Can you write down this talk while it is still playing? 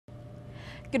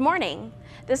Good morning.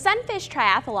 The Sunfish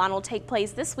Triathlon will take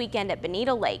place this weekend at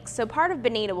Bonita Lake, so part of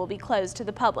Bonita will be closed to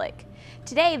the public.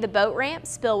 Today, the boat ramp,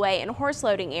 spillway, and horse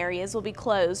loading areas will be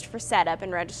closed for setup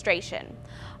and registration.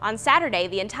 On Saturday,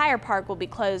 the entire park will be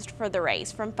closed for the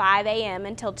race from 5 a.m.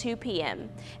 until 2 p.m.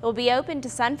 It will be open to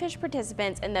Sunfish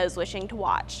participants and those wishing to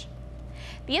watch.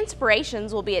 The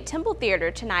Inspirations will be at Temple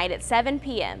Theater tonight at 7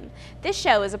 p.m. This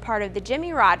show is a part of the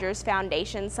Jimmie Rodgers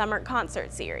Foundation Summer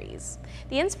Concert Series.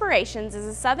 The Inspirations is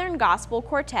a Southern gospel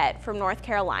quartet from North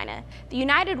Carolina. The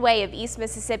United Way of East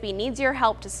Mississippi needs your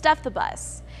help to stuff the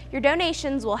bus. Your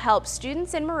donations will help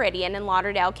students in Meridian and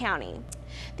Lauderdale County.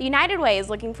 The United Way is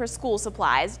looking for school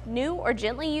supplies, new or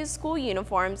gently used school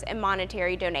uniforms, and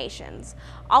monetary donations.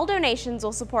 All donations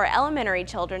will support elementary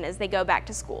children as they go back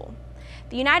to school.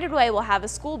 The United Way will have a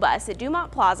school bus at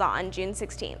Dumont Plaza on June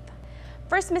 16th.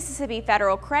 First Mississippi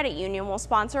Federal Credit Union will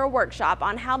sponsor a workshop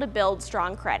on how to build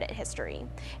strong credit history.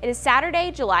 It is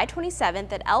Saturday, July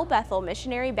 27th at El Bethel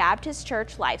Missionary Baptist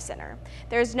Church Life Center.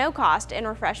 There is no cost and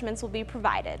refreshments will be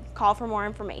provided. Call for more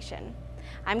information.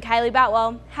 I'm Kylie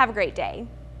Boutwell. Have a great day.